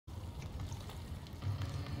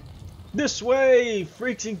This way,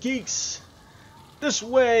 freaks and geeks. This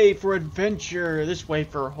way for adventure. This way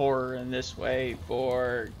for horror, and this way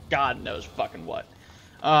for God knows fucking what.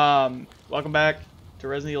 Welcome back to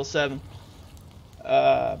Resident Evil 7.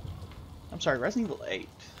 I'm sorry, Resident Evil 8.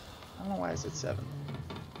 I don't know why I said 7.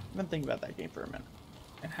 I've been thinking about that game for a minute,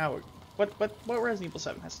 and how it, what Resident Evil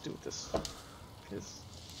 7 has to do with this. Because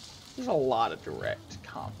there's a lot of direct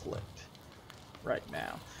conflict right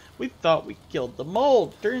now. We thought we killed the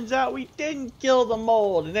mold. Turns out we didn't kill the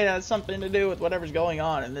mold, and it has something to do with whatever's going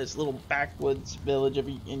on in this little backwoods village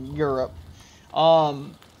in Europe. But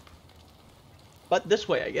this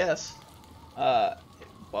way, I guess.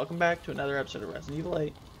 Welcome back to another episode of Resident Evil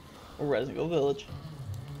 8, or Resident Evil Village,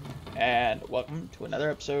 and welcome to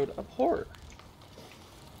another episode of horror.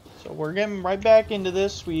 So we're getting right back into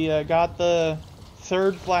this. We got the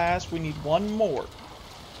third flask. We need one more.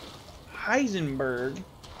 Heisenberg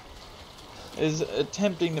is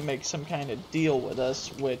attempting to make some kind of deal with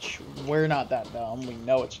us, which we're not that dumb. We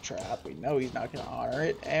know it's a trap. We know he's not going to honor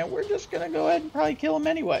it, and we're just going to go ahead and probably kill him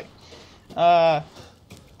anyway.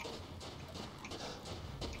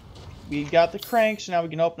 We got the crank, so now we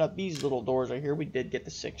can open up these little doors right here. We did get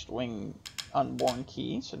the 6th wing unborn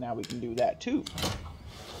key, so now we can do that too.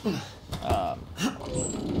 So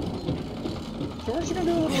we're just going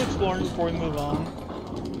to do a little exploring before we move on.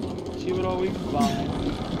 See what all we can find.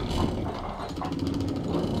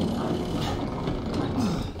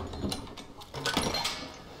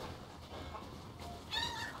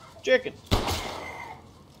 Chicken.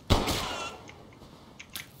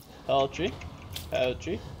 Poultry.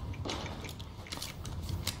 Poultry.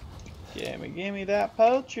 Gimme that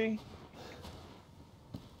poultry.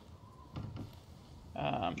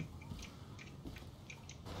 Well,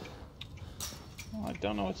 I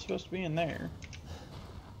don't know what's supposed to be in there.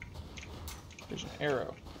 There's an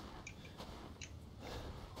arrow.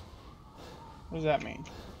 What does that mean?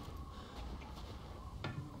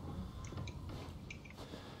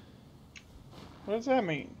 What does that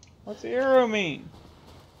mean? What's the arrow mean?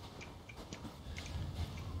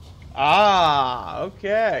 Ah,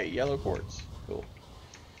 okay. Yellow quartz. Cool.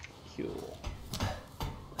 Cool.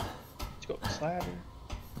 Let's go with this ladder.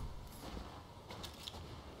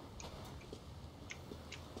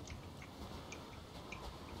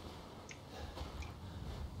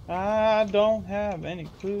 I don't have any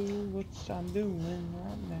clue what I'm doing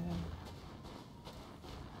right now.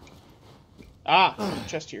 Ah,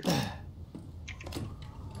 chest here.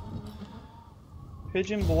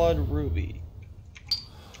 Pigeon blood ruby.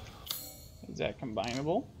 Is that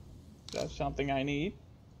combinable? Is that something I need?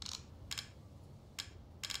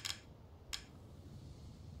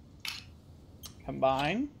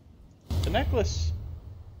 Combine the necklace.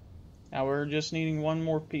 Now we're just needing one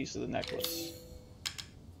more piece of the necklace.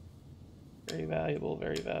 Very valuable,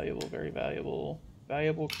 very valuable, very valuable.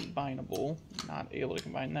 Valuable combinable. Not able to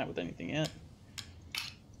combine that with anything yet.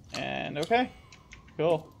 And okay.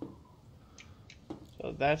 Cool.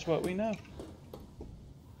 So that's what we know.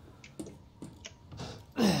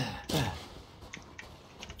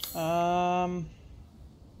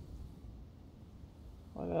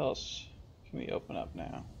 What else can we open up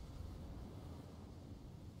now?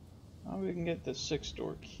 Oh, we can get the 6th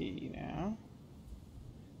door key now.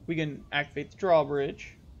 We can activate the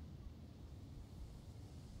drawbridge.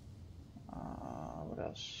 What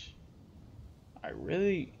else?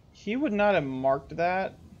 He would not have marked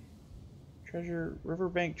that.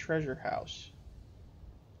 Riverbank Treasure House.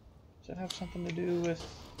 Does that have something to do with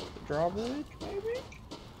the drawbridge, maybe?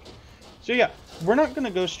 So yeah, we're not going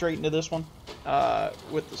to go straight into this one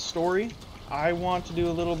with the story. I want to do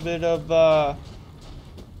a little bit of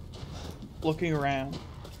looking around,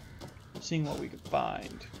 seeing what we can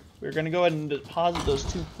find. We're going to go ahead and deposit those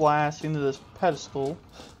 2 flasks into this pedestal,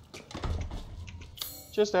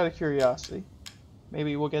 just out of curiosity.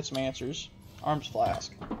 Maybe we'll get some answers. Arms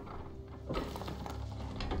flask.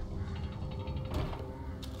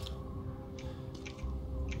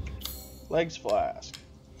 Legs flask.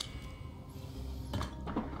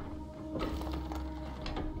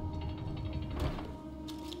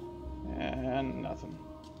 And nothing.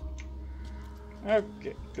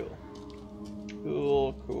 Okay, cool.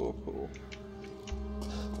 Cool.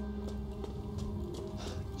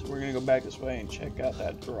 So we're gonna go back this way and check out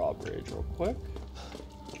that drawbridge real quick.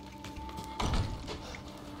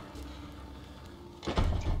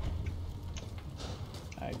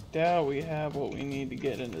 I doubt we have what we need to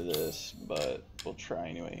get into this, but we'll try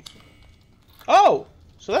anyway. Oh!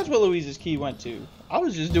 So that's what Louise's key went to. I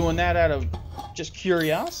was just doing that out of just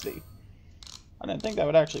curiosity. I didn't think that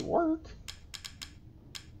would actually work.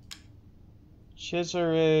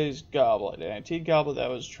 Cesare's goblet. An antique goblet that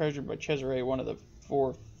was treasured by Cesare, one of the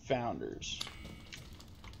 4 founders.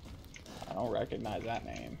 I don't recognize that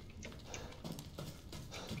name.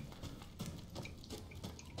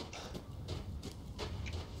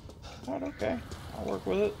 But okay, I'll work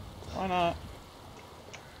with it. Why not?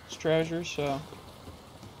 It's treasure, so.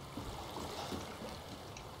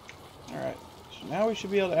 Alright, so now we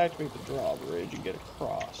should be able to activate the drawbridge and get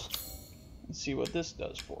across. And see what this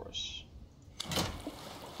does for us.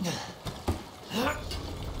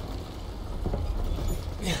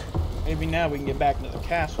 Maybe now we can get back into the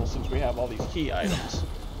castle since we have all these key items.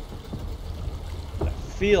 I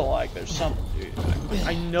feel like there's something, dude.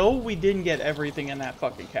 I know we didn't get everything in that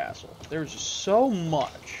fucking castle. There's just so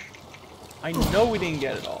much. I know we didn't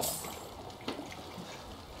get it all.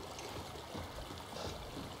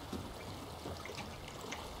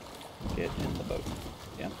 Get in the boat.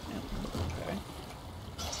 Yep, yep. Okay.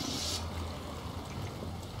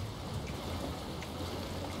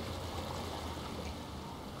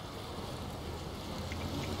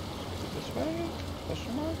 This way?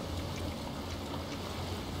 Question mark?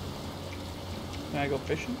 Can I go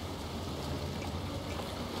fishing?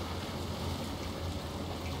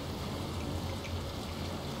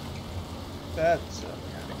 That's a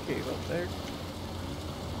cave up there.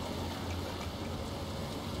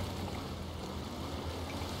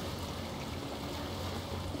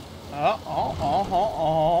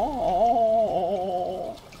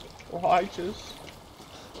 Righteous.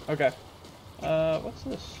 Okay. What's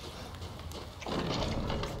this?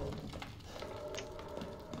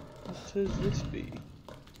 What does this be?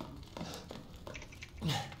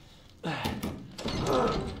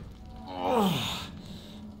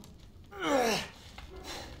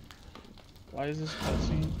 Why is this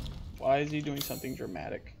cutscene? Why is he doing something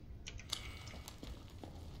dramatic?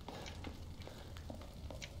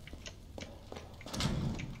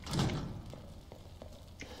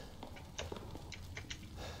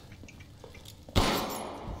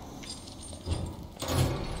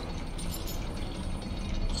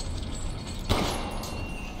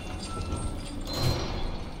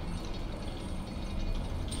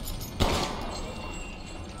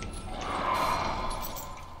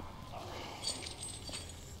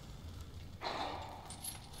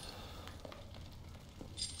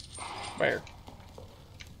 Where?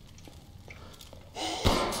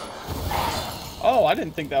 Oh, I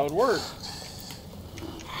didn't think that would work.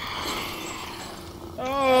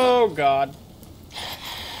 Oh, God.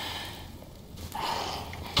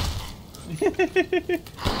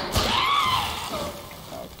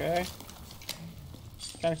 Okay.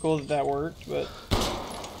 Kind of cool that that worked, but...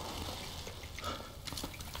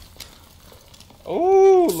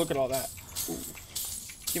 Oh, look at all that. Ooh.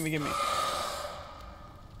 Gimme, gimme.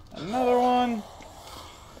 Another one.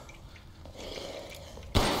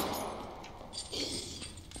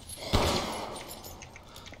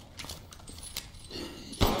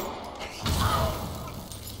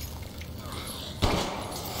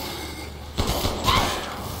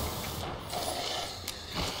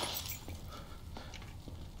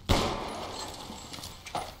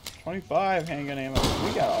 $25 handgun ammo.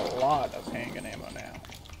 We got a lot of handgun ammo now.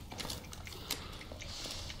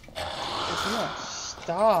 If you don't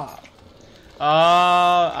stop.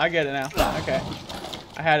 I get it now. Okay.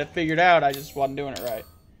 I had it figured out, I just wasn't doing it right.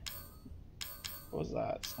 What was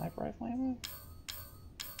that? Sniper rifle ammo?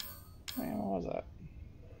 Man, what was that?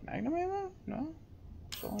 Magnum ammo? No?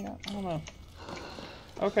 So I don't know.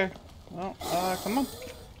 Okay. Well, come on.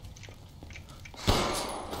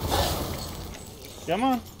 Come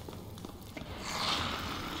on.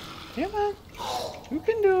 Come on. You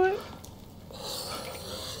can do it.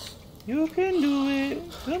 You can do it.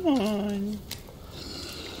 Come on.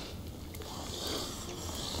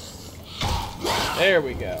 There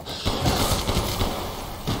we go.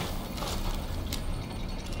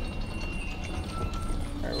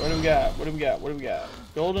 Alright, what do we got? What do we got? What do we got?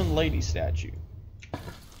 Golden Lady statue.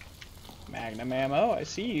 Magnum ammo. I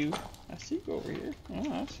see you. I see you over here.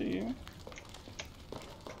 Oh, I see you.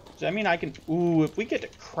 Does that mean I can... Ooh, if we get to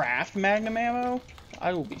craft Magnum ammo,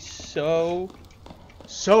 I will be so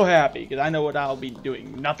happy, because I know what I'll be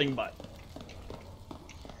doing. Nothing but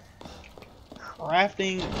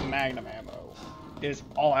crafting Magnum ammo is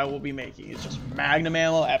all I will be making. It's just Magnum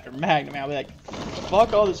ammo after Magnum ammo. I'll be like,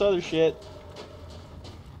 fuck all this other shit.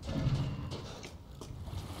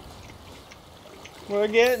 We're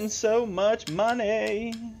getting so much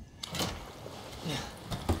money.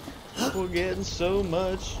 We're getting so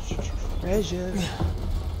much treasure.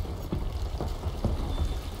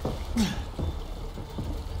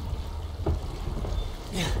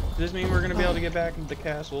 this mean we're gonna be able to get back into the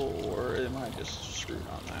castle, or am I just screwed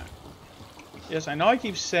on that? Yes, I know I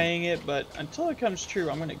keep saying it, but until it comes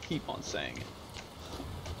true, I'm gonna keep on saying it.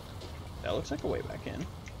 That looks like a way back in.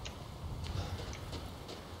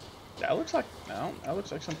 That looks like... No, that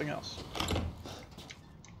looks like something else.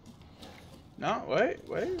 No, wait,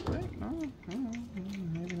 no,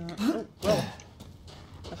 maybe not. Oh, well,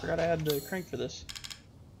 I forgot I had the crank for this.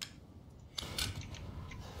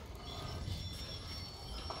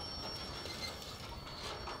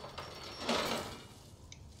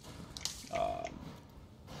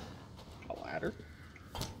 A ladder.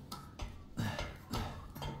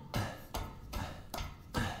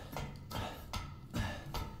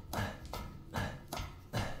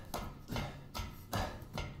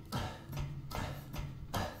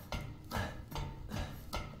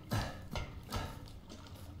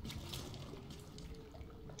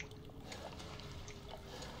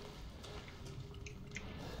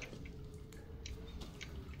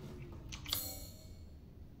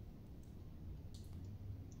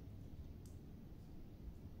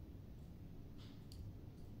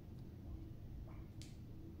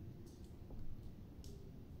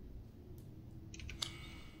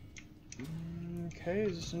 Okay,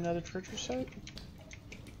 is this another treasure site?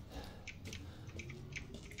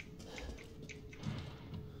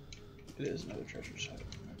 It is another treasure site.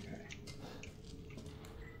 Okay.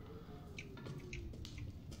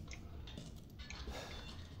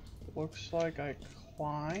 Looks like I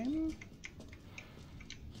climb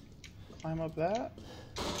up that.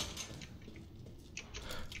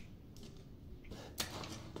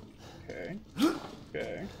 Okay.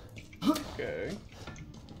 Okay. Okay.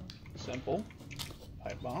 Simple.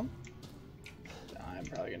 Pipe bomb. I'm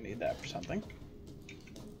probably gonna need that for something.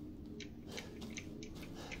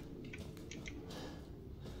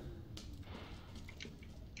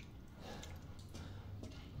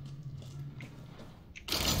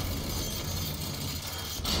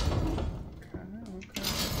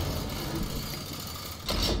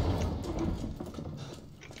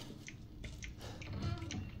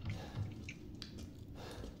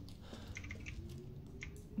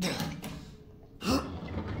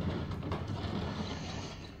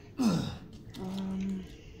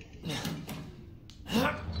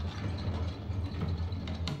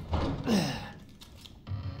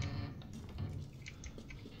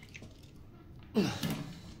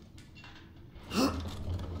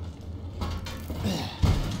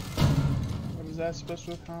 What is that supposed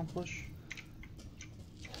to accomplish?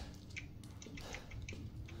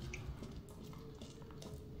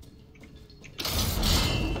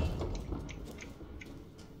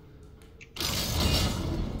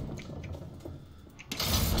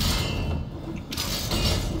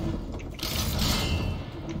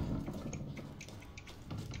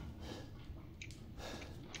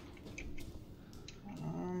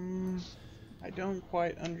 I don't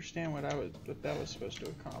quite understand what that was supposed to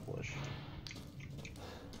accomplish.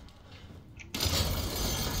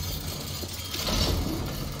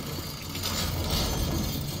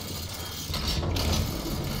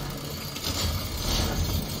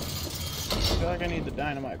 I feel like I need the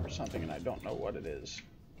dynamite for something and I don't know what it is.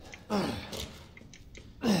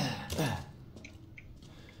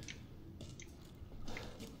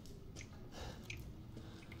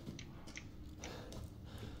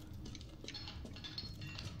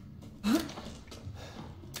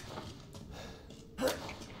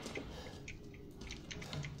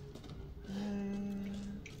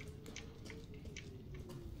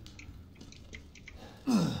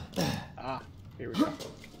 Ah, here we go.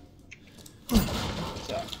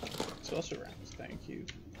 So, explosive rounds, thank you.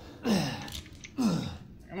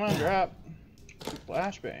 Come on, drop.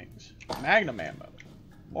 Flashbangs. Magnum ammo.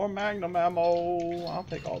 More magnum ammo. I'll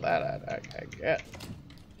take all that I get.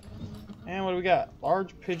 And what do we got?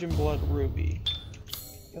 Large pigeon blood ruby.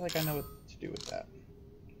 I feel like I know what to do with that.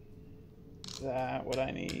 Is that what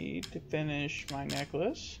I need to finish my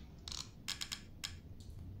necklace?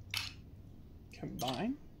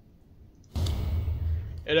 Combine.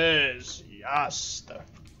 It is. Yes.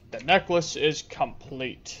 The necklace is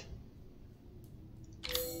complete.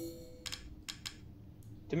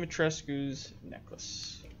 Dimitrescu's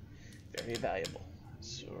necklace. Very valuable.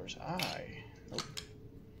 Azur's eye. Nope.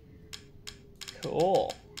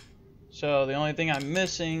 Cool. So the only thing I'm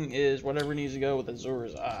missing is whatever needs to go with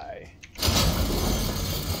Azur's eye.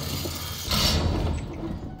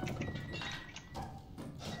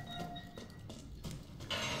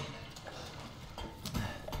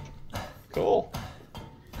 Cool.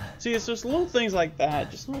 See, it's just little things like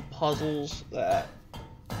that, just little puzzles that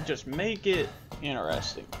just make it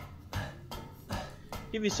interesting.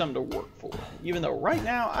 Give you something to work for. Even though right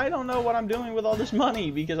now, I don't know what I'm doing with all this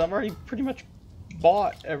money because I've already pretty much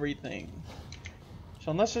bought everything.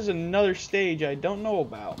 So unless there's another stage I don't know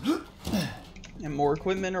about, and more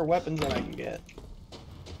equipment or weapons that I can get,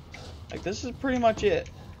 like, this is pretty much it.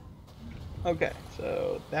 Okay,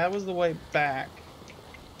 so that was the way back.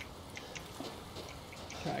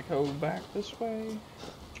 Can I go back this way?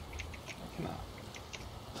 I cannot.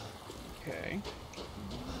 Okay.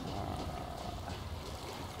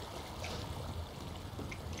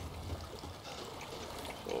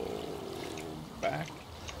 So back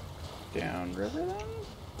down river then?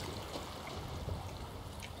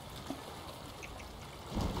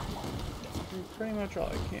 Pretty much all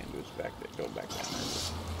I can do is go back down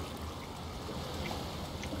river.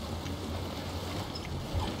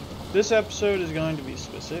 This episode is going to be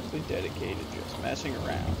specifically dedicated to just messing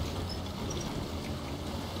around.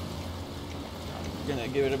 I'm gonna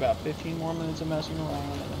give it about 15 more minutes of messing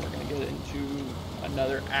around, and then we're gonna get into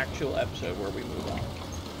another actual episode where we move on.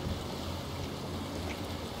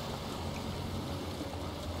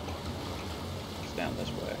 It's down this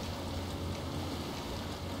way.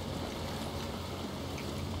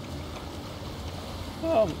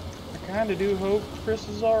 I kind of do hope Chris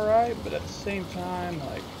is alright, but at the same time,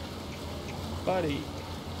 like, buddy,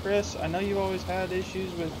 Chris, I know you've always had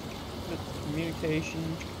issues with communication,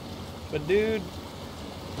 but dude,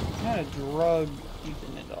 you kind of drug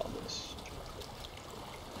Ethan into all this.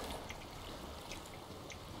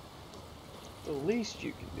 The least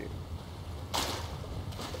you can do.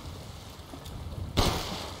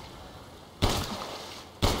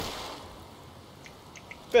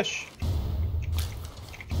 Fish.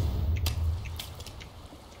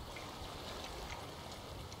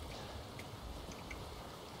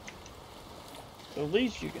 The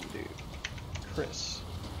least you can do, Chris,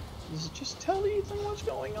 is just tell Ethan what's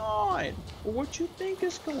going on, or what you think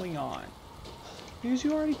is going on. Because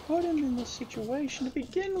you already put him in this situation to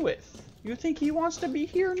begin with. You think he wants to be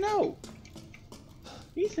here? No.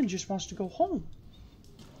 Ethan just wants to go home.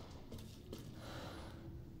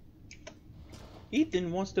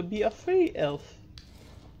 Ethan wants to be a fey elf.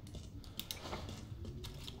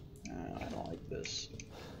 I don't like this.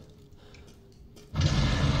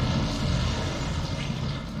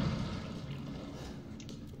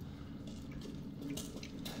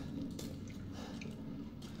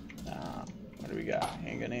 What do we got?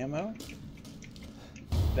 Handgun ammo?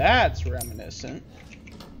 That's reminiscent.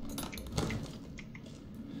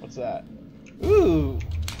 What's that? Ooh!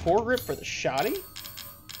 Foregrip for the shotty?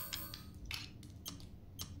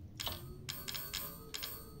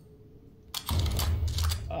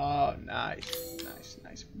 Oh, nice. Nice,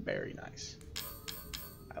 nice. Very nice.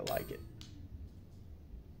 I like it.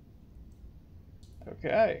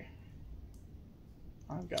 Okay.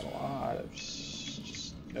 I've got a lot of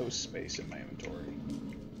just no space in my inventory.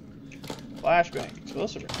 Flashbang.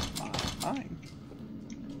 Explosive rounds. Mine.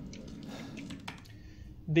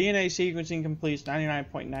 DNA sequencing completes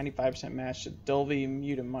 99.95% match to Dulvi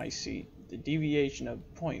mutamycete. The deviation of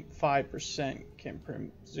 0.5% can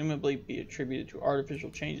presumably be attributed to artificial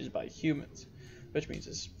changes by humans, which means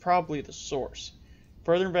it's probably the source.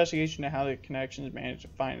 Further investigation into how the connections managed to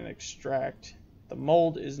find and extract the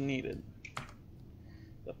mold is needed.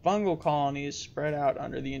 The fungal colony is spread out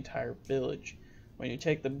under the entire village. When you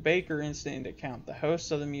take the Baker incident into account, the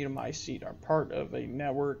hosts of the mutamycete are part of a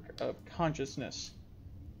network of consciousness.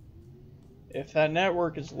 If that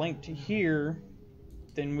network is linked to here,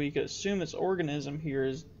 then we could assume this organism here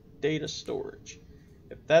is data storage.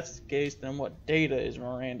 If that's the case, then what data is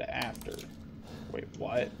Miranda after? Wait,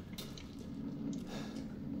 what?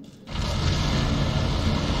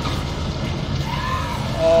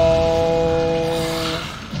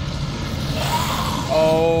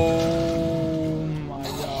 Oh my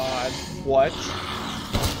god. What?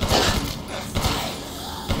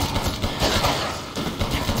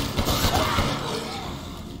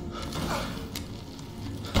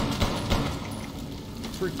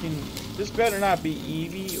 Freaking, this better not be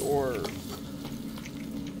Evie or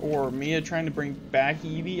Mia trying to bring back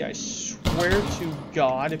Evie. I swear to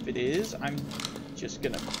God, if it is, I'm just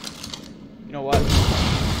gonna, you know what?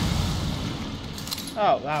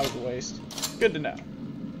 Oh, that was a waste. Good to know.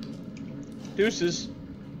 Deuces.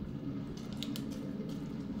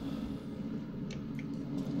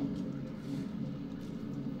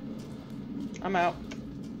 I'm out.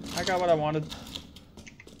 I got what I wanted.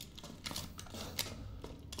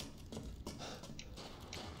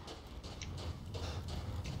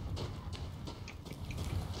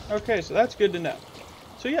 Okay, so that's good to know.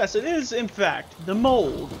 So yes, it is in fact the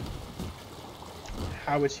mold.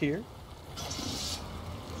 How it's here.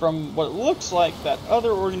 from what looks like that other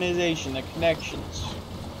organization, the Connections,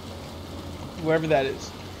 whoever that is.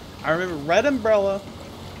 I remember Red Umbrella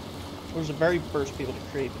was the very first people to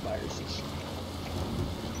create the viruses.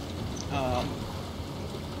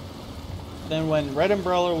 Then when Red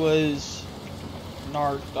Umbrella was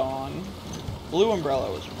narked on, Blue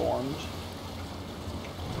Umbrella was formed,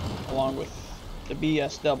 along with the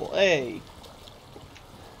BSAA,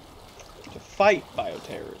 to fight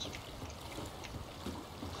bioterrorism.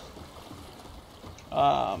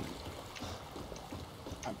 I'm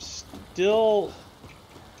still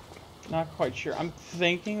not quite sure. I'm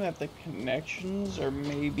thinking that the Connections are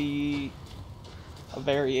maybe a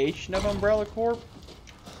variation of Umbrella Corp,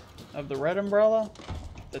 of the Red Umbrella,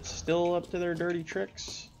 that's still up to their dirty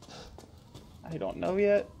tricks. I don't know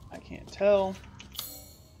yet. I can't tell.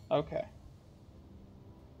 Okay.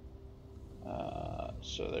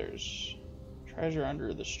 So there's treasure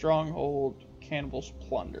under the stronghold, cannibals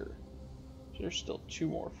plunder. So there's still two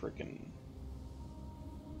more freaking.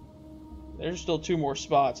 There's still two more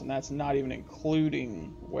spots, and that's not even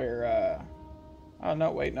including where. Oh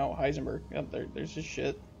no! Wait, no, Heisenberg. Yep, there's his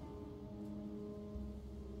shit.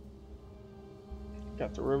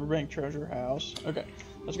 Got the Riverbank Treasure House. Okay,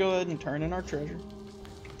 let's go ahead and turn in our treasure.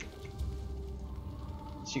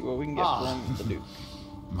 Let's see what we can get from the Duke.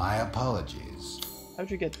 My apologies. How'd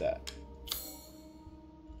you get that?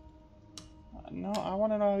 No, I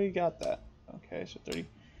want to know how you got that. Okay, so 30.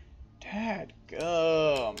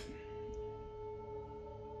 Dadgum.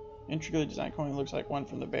 Intricately designed coin looks like one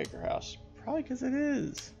from the Baker House. Probably because it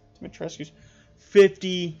is. Dimitrescu's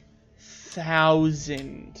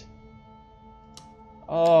 50,000.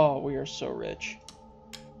 Oh, we are so rich.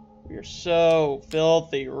 We are so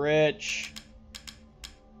filthy rich.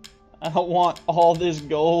 I don't want all this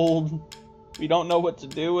gold. We don't know what to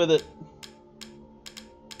do with it.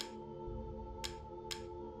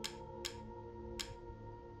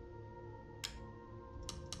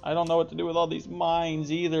 I don't know what to do with all these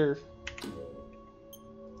mines either.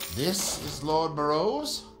 This is Lord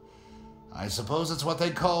Moreau's? I suppose it's what they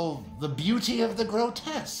call the beauty of the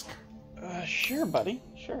grotesque. Sure, buddy.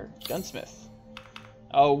 Sure. Gunsmith.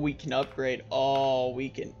 Oh, we can upgrade. Oh, we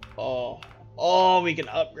can. Oh, we can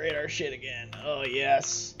upgrade our shit again. Oh,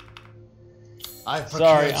 yes.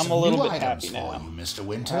 Sorry, I'm a little bit happy now. You, Mr.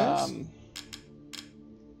 Winters.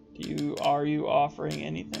 Are you offering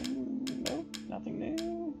anything? Nope, nothing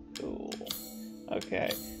new. Cool.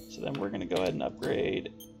 Okay, so then we're gonna go ahead and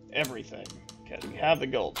upgrade everything because we have the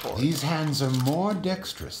gold for it. These hands are more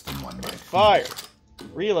dexterous than one might Fire,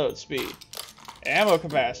 reload speed, ammo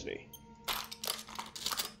capacity.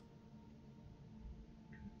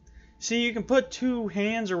 See, you can put two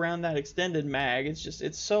hands around that extended mag. It's just,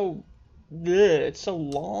 it's so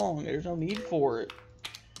long. There's no need for it.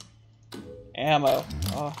 Ammo.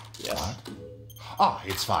 Oh, yes. What? Ah,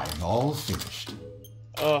 it's fine. All finished.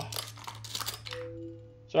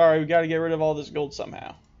 Sorry, we gotta get rid of all this gold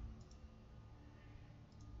somehow.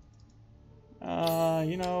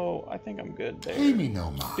 You know, I think I'm good there. Pay me no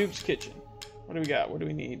mind. Duke's Kitchen. What do we got? What do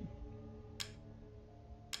we need?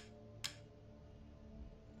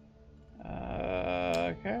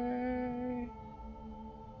 Okay.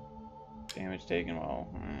 Damage taken. Well,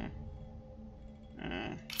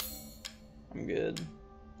 I'm good.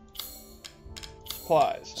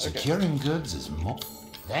 Supplies. Okay. Securing goods is more.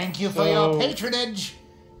 Thank you for your patronage.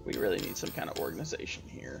 We really need some kind of organization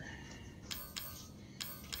here.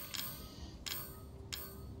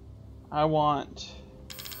 I want.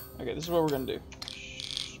 Okay, this is what we're gonna do.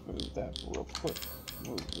 Move that real quick.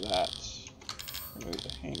 Move that. Move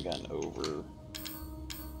the handgun over.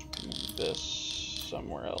 Move this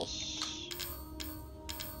somewhere else.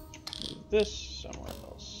 Move this somewhere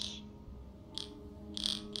else.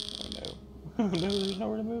 Oh no. Oh no, there's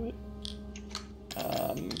nowhere to move it.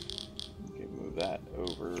 Okay, move that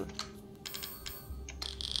over.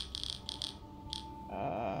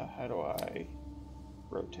 How do I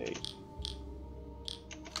rotate?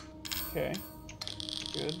 Okay,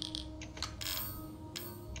 good.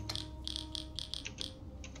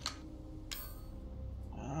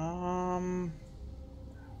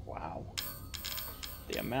 Wow.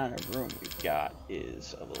 The amount of room we've got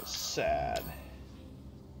is a little sad.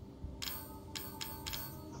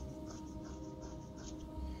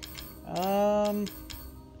 Tell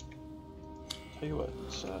you what,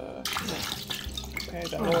 it's, okay,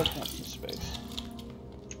 that will account some space.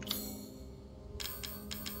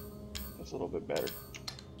 That's a little bit better.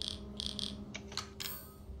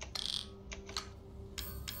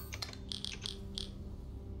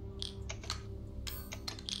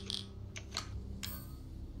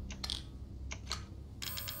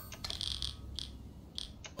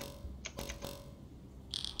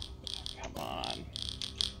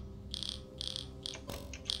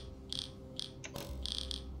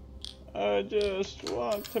 I just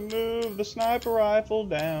want to move the sniper rifle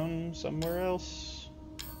down somewhere else.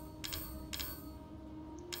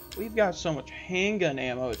 We've got so much handgun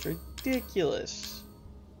ammo, it's ridiculous.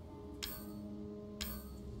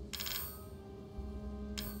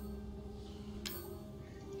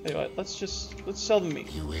 Tell you what, let's sell the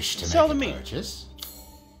meat. You wish to sell the make a meat. purchase?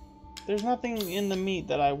 There's nothing in the meat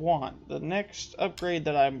that I want. The next upgrade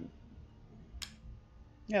that I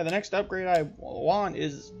want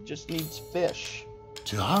just needs fish.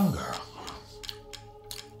 To hunger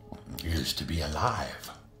is to be alive.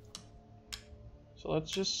 So let's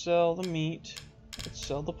just sell the meat. Let's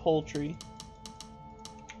sell the poultry.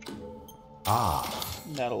 Ah.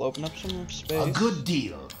 That'll open up some space. A good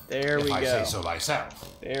deal. There we go. If I say so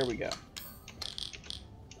myself. There we go.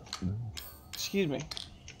 Excuse me.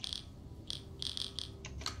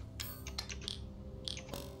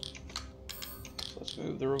 So let's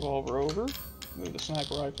move the revolver over. Move the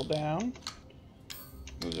sniper rifle down.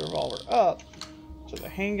 Move the revolver up. So the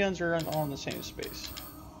handguns are all in the same space.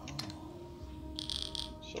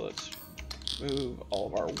 So let's move all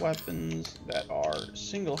of our weapons that are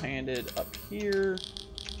single-handed up here.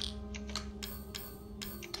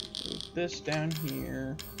 Move this down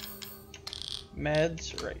here.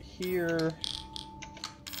 Meds right here.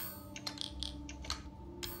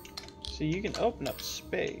 So you can open up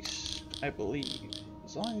space, I believe,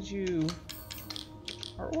 as long as you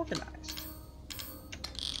are organized.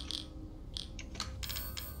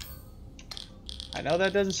 I know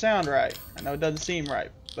that doesn't sound right. I know it doesn't seem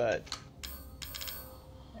right, but...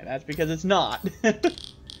 And that's because it's not. I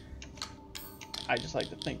just like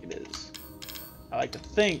to think it is. I like to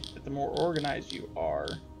think that the more organized you are,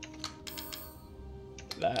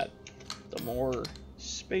 that the more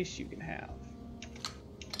space you can have.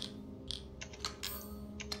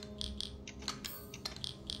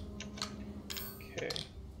 Okay.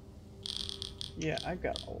 Yeah, I've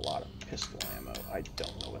got a lot of pistol ammo I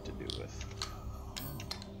don't know what to do with.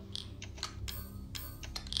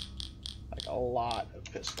 Like a lot of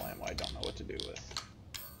pistol ammo I don't know what to do with.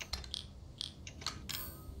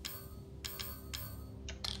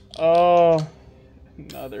 Oh,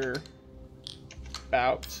 another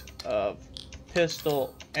bout of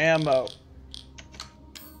pistol ammo.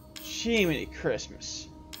 Jiminy Christmas.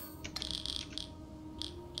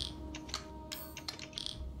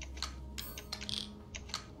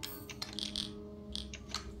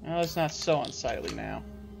 Oh, it's not so unsightly now.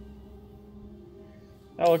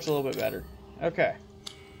 That looks a little bit better. Okay.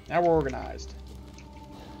 Now we're organized.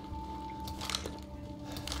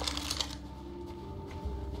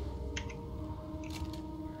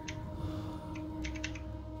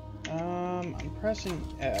 I'm pressing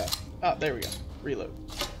F. Oh, there we go. Reload.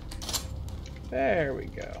 There we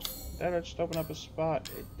go. Did that just open up a spot?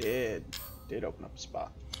 It did. Did open up a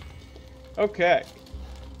spot. Okay.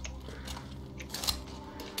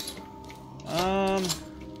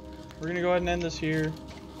 We're gonna go ahead and end this here.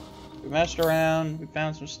 We messed around. We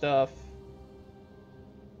found some stuff.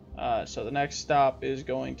 So the next stop is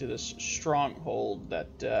going to this stronghold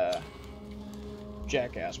that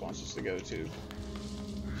Jackass wants us to go to.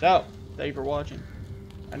 So, thank you for watching.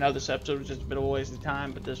 I know this episode was just a bit of a waste of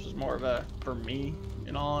time, but this was more of a, for me,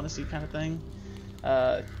 in all honesty, kind of thing.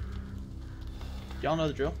 Y'all know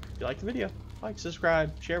the drill. If you like the video, like,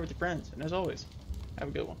 subscribe, share with your friends, and as always, have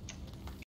a good one.